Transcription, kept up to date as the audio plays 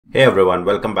Hey everyone,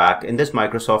 welcome back. In this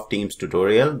Microsoft Teams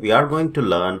tutorial, we are going to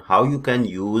learn how you can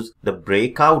use the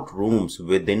breakout rooms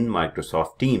within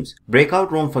Microsoft Teams.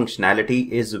 Breakout room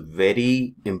functionality is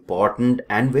very important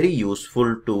and very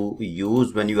useful to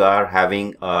use when you are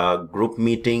having a group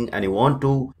meeting and you want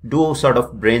to do sort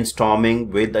of brainstorming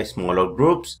with the smaller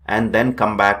groups and then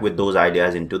come back with those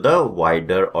ideas into the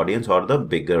wider audience or the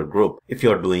bigger group. If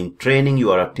you're doing training,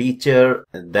 you are a teacher,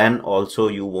 then also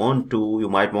you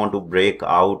might want to break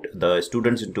out the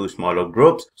students into smaller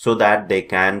groups so that they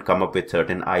can come up with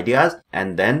certain ideas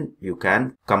and then you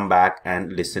can come back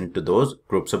and listen to those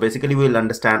groups. So basically we'll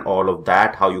understand all of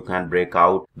that, how you can break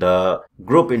out the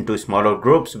group into smaller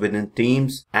groups within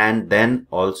Teams and then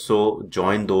also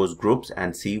join those groups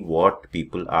and see what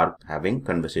people are having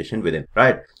conversation within,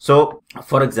 right? So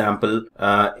for example,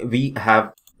 we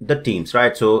have the teams,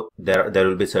 right? So there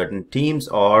will be certain teams,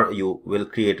 or you will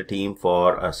create a team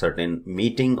for a certain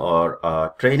meeting or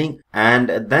training, and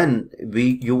then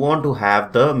you want to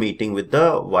have the meeting with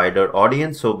the wider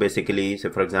audience. So basically, say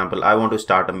for example, I want to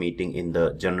start a meeting in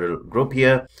the general group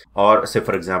here, or say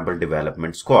for example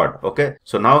development squad. Okay,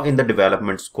 so now in the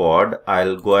development squad,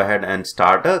 I'll go ahead and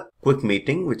start a quick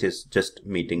meeting, which is just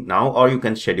meeting now, or you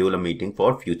can schedule a meeting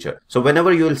for future. So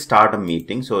whenever you will start a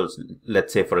meeting, so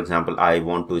let's say for example I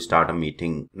want to start a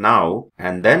meeting now,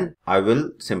 and then I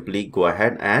will simply go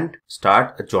ahead and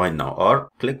start join now, or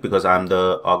click, because I'm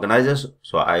the organizer,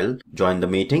 so I'll join the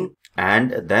meeting,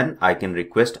 and then I can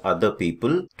request other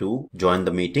people to join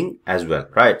the meeting as well,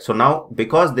 right? So now,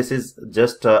 because this is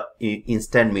just a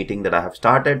instant meeting that I have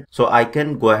started, so I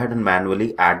can go ahead and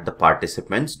manually add the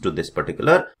participants to this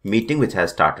particular meeting which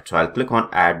has started. So I'll click on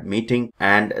add meeting,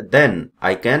 and then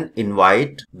I can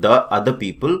invite the other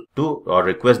people to, or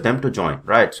request them to join,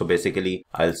 right? So basically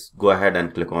I'll go ahead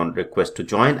and click on request to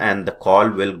join, and the call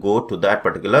will go to that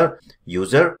particular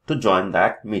user to join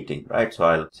that meeting, right? So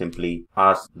I'll simply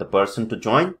ask the person to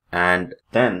join, and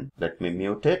then let me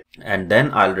mute it, and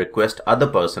then I'll request other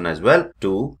person as well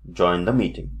to join the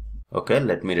meeting. Okay,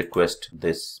 let me request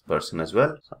this person as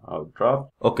well. So I'll drop.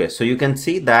 Okay, so you can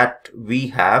see that we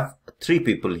have 3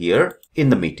 people here in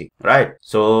the meeting, right?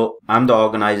 So I'm the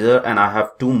organizer and I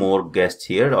have 2 more guests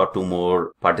here, or 2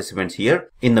 more participants here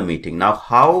in the meeting. Now,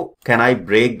 how can I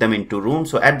break them into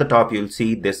rooms? So at the top, you'll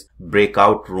see this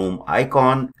breakout room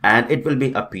icon, and it will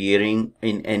be appearing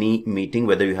in any meeting,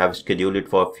 whether you have scheduled it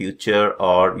for future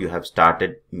or you have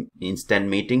started instant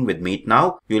meeting with Meet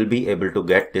Now, you'll be able to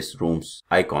get this rooms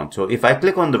icon. So if I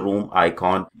click on the room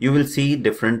icon, you will see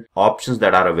different options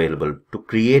that are available. To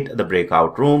create the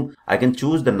breakout room, I can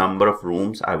choose the number of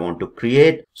rooms I want to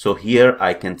create. So here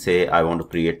I can say I want to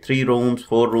create 3 rooms,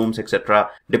 4 rooms, etc.,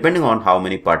 depending on how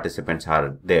many participants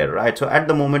are there, right? So at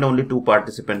the moment only 2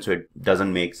 participants, so it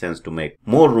doesn't make sense to make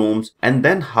more rooms. And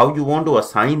then how you want to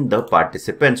assign the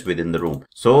participants within the room.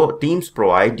 So Teams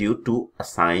provide you to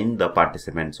assign the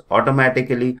participants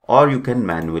automatically, or you can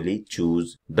manually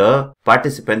choose the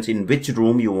participants in which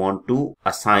room you want to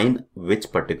assign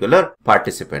which particular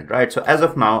participant, right? So as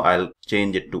of now, I'll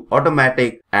change it to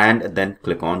automatic, and then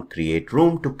click on create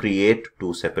room to create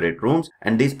 2 separate rooms,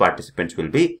 and these participants will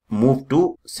be moved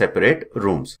to separate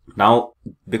rooms. Now,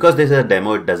 because this is a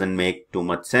demo, it doesn't make too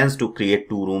much sense to create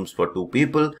 2 rooms for 2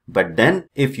 people. But then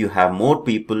if you have more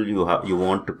people, you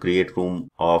want to create room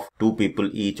of 2 people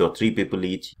each or 3 people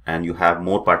each, and you have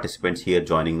more participants here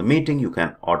joining the meeting, you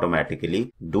can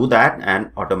automatically do that,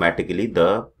 and automatically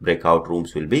the breakout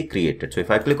rooms will be created. So if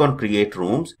I click on create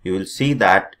rooms, you will see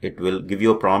that it will give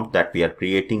you a prompt that we are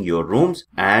creating your rooms,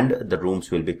 and the rooms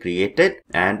will be created,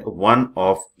 and one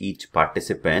of each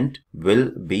participant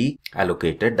will be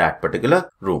allocated that particular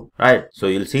room, right? So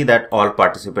you'll see that all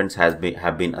participants have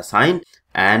been assigned,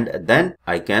 and then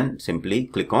I can simply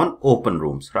click on open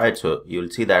rooms, right? So you'll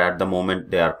see that at the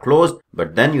moment they are closed,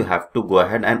 but then you have to go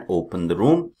ahead and open the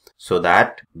room so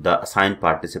that the assigned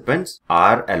participants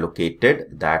are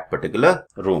allocated that particular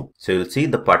room. So you'll see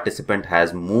the participant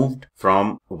has moved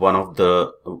from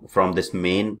from this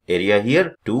main area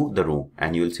here to the room,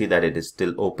 and you'll see that it is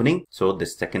still opening. So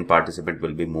this second participant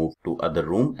will be moved to other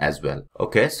room as well.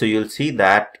 Okay, so you'll see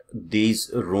that these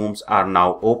rooms are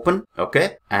now open.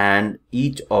 Okay, and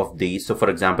each of these, so for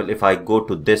example, if I go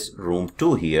to this room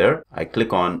 2 here, I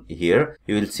click on here,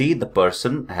 you will see the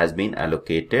person has been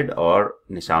allocated, or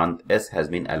Nishant S has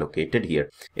been allocated here.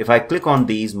 If I click on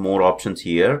these more options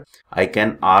here, I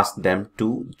can ask them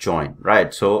to join,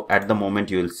 right? So at the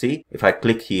moment you will see, if I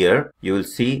click here, you will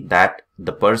see that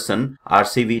the person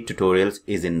RCV tutorials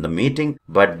is in the meeting,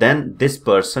 but then this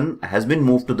person has been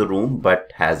moved to the room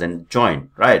but hasn't joined,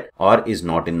 right? Or is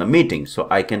not in the meeting. So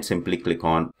I can simply click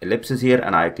on ellipsis here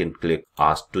and I can click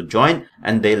ask to join,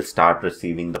 and they'll start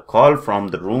receiving the call from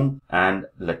the room, and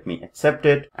let me accept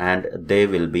it, and they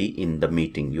will be in the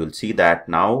meeting. You'll see that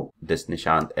now this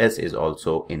Nishant S is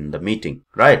also in the meeting,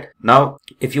 right? Now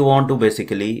if you want to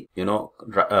basically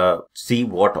see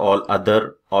what all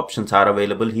other options are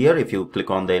available here, if you click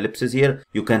on the ellipsis here,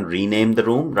 you can rename the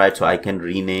room, right? So I can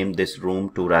rename this room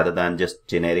to, rather than just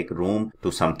generic room,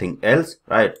 to something else,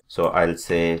 right? So I'll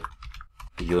say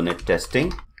unit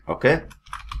testing, okay,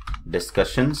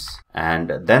 discussions,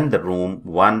 and then the room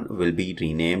 1 will be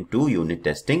renamed to unit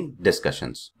testing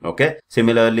discussions. Okay,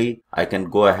 similarly I can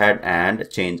go ahead and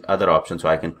change other options. So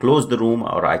I can close the room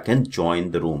or I can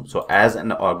join the room. So as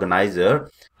an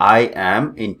organizer, I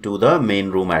am into the main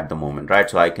room at the moment, right?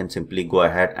 So I can simply go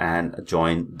ahead and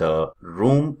join the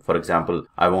room. For example,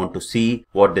 I want to see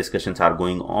what discussions are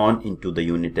going on into the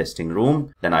unit testing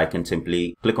room. Then I can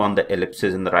simply click on the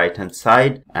ellipsis in the right hand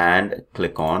side and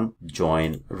click on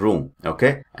join room.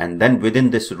 Okay, and then within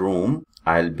this room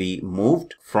I'll be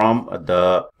moved from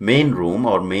the main room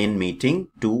or main meeting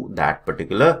to that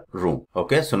particular room.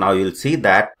 Okay, so now you'll see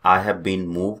that I have been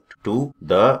moved to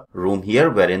the room here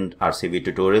wherein RCV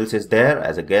tutorials is there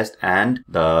as a guest, and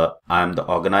I am the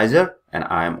organizer, and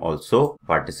I am also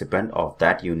participant of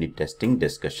that unit testing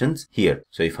discussions here.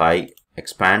 So if I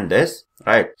expand this,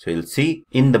 right, so you'll see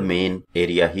in the main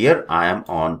area here I am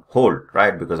on hold,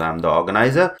 right, because I am the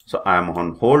organizer. So I am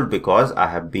on hold because I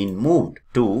have been moved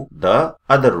to the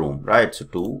other room, right, so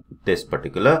to this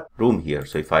particular room here.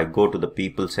 So if I go to the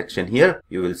people section here,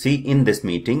 you will see in this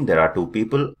meeting there are two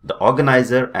people, the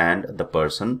organizer and the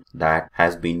person that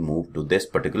has been moved to this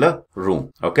particular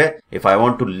room. Okay, if I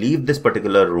want to leave this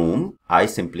particular room, I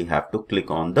simply have to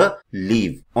click on the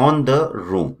leave on the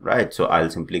room, right? So I'll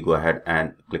simply go ahead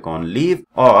and click on leave,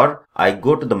 or I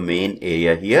go to the main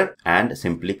area here and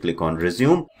simply click on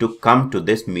resume to come to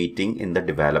this meeting in the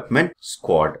development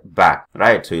squad back,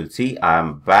 right? So you'll see I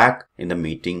am back in the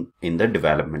meeting in the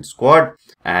development squad,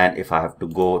 and if I have to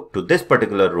go to this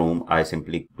particular room, I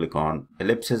simply click on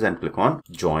ellipsis and click on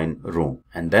join room,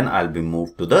 and then I'll be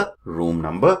moved to the room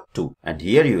number 2, and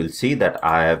here you will see that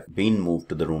I have been moved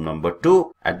to the room number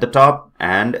 2 at the top,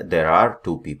 and there are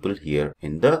two people here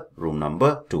in the room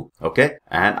number 2. Okay,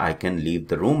 and I can leave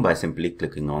the room by simply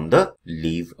clicking on the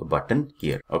leave button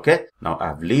here. Okay, now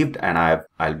I've left and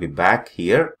I'll be back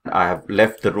here. I have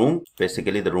left the room,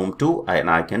 basically the room 2, and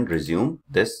I can resume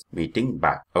this meeting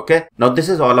back. Okay, now this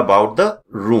is all about the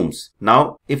rooms.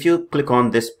 Now if you click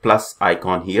on this plus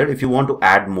icon here, if you want to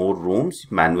add more rooms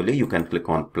manually, you can click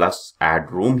on plus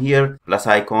add room here, plus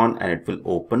icon, and it will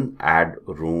open add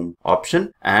room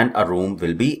option, and a room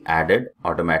will be added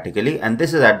automatically. And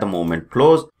this is at the moment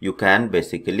closed. You can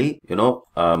basically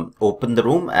open the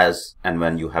room as and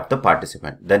when you have the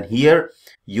participant. Then here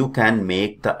you can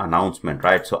make the announcement,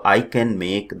 right? So I can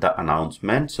make the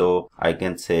announcement. So I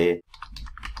can say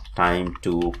time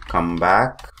to come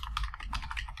back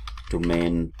to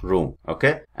main room.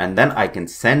 Okay, and then I can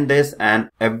send this, and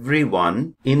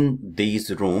everyone in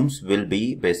these rooms will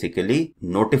be basically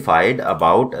notified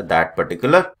about that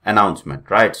particular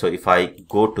announcement, right? So if I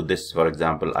go to this, for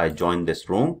example, I join this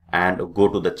room and go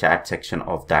to the chat section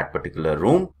of that particular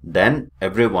room, then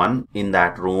everyone in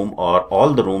that room or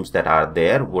all the rooms that are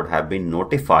there would have been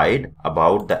notified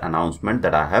about the announcement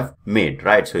that I have made,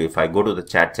 right? So if I go to the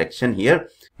chat section here,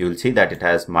 you will see that it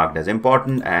has marked as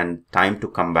important, and time to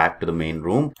come back to the main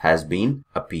room has been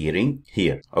appearing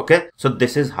here. Okay, so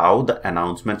this is how the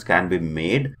announcements can be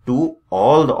made to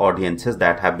all the audiences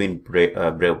that have been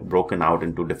broken out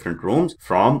into different rooms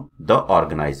from the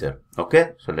organizer.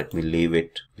 Okay, so let me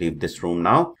leave this room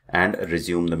now and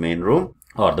resume the main room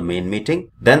or the main meeting.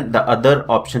 Then the other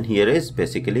option here is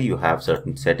basically you have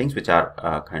certain settings which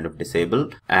are kind of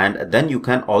disabled, and then you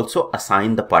can also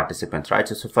assign the participants, right?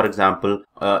 So for example,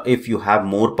 if you have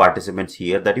more participants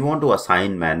here that you want to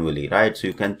assign manually, right? So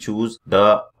you can choose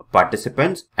the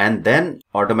participants and then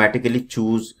automatically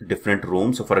choose different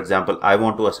rooms. So for example, I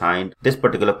want to assign this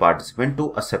particular participant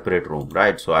to a separate room,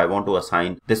 right? So I want to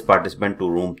assign this participant to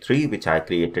room 3, which I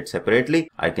created separately.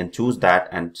 I can choose that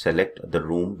and select the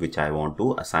room which I want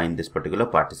to assign this particular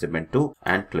participant to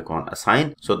and click on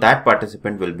assign. So that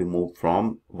participant will be moved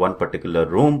from one particular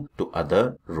room to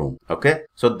other room. Okay,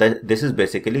 so this is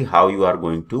basically how you are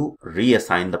going to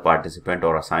reassign the participant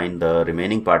or assign the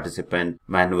remaining participant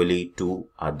manually to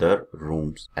other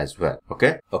rooms as well.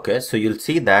 Okay, so you'll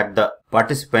see that the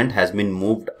participant has been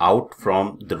moved out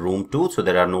from the room 2, so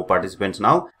there are no participants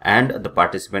now, and the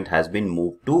participant has been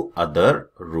moved to other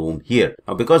room here.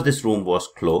 Now because this room was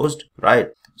closed, right,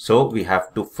 so we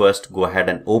have to first go ahead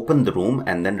and open the room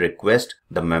and then request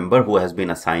the member who has been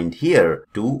assigned here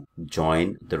to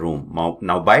join the room.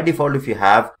 Now by default, if you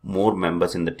have more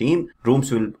members in the team,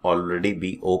 rooms will already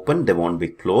be open, they won't be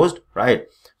closed, right?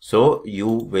 So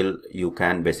you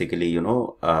can basically,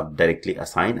 directly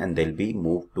assign and they'll be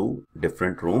moved to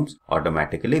different rooms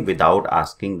automatically without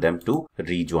asking them to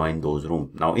rejoin those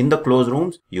rooms. Now in the closed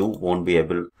rooms, you won't be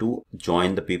able to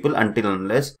join the people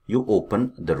unless you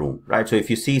open the room, right? So if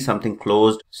you see something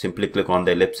closed, simply click on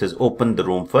the ellipsis, open the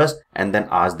room first, and then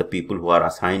ask the people who are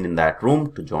assigned in that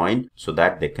room to join so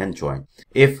that they can join.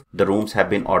 If the rooms have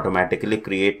been automatically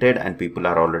created and people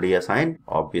are already assigned,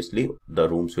 obviously the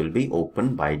rooms will be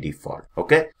open by default.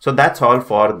 Okay, so that's all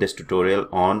for this tutorial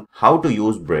on how to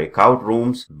use breakout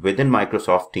rooms within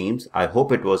Microsoft Teams. I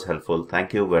hope it was helpful.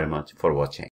 Thank you very much for watching.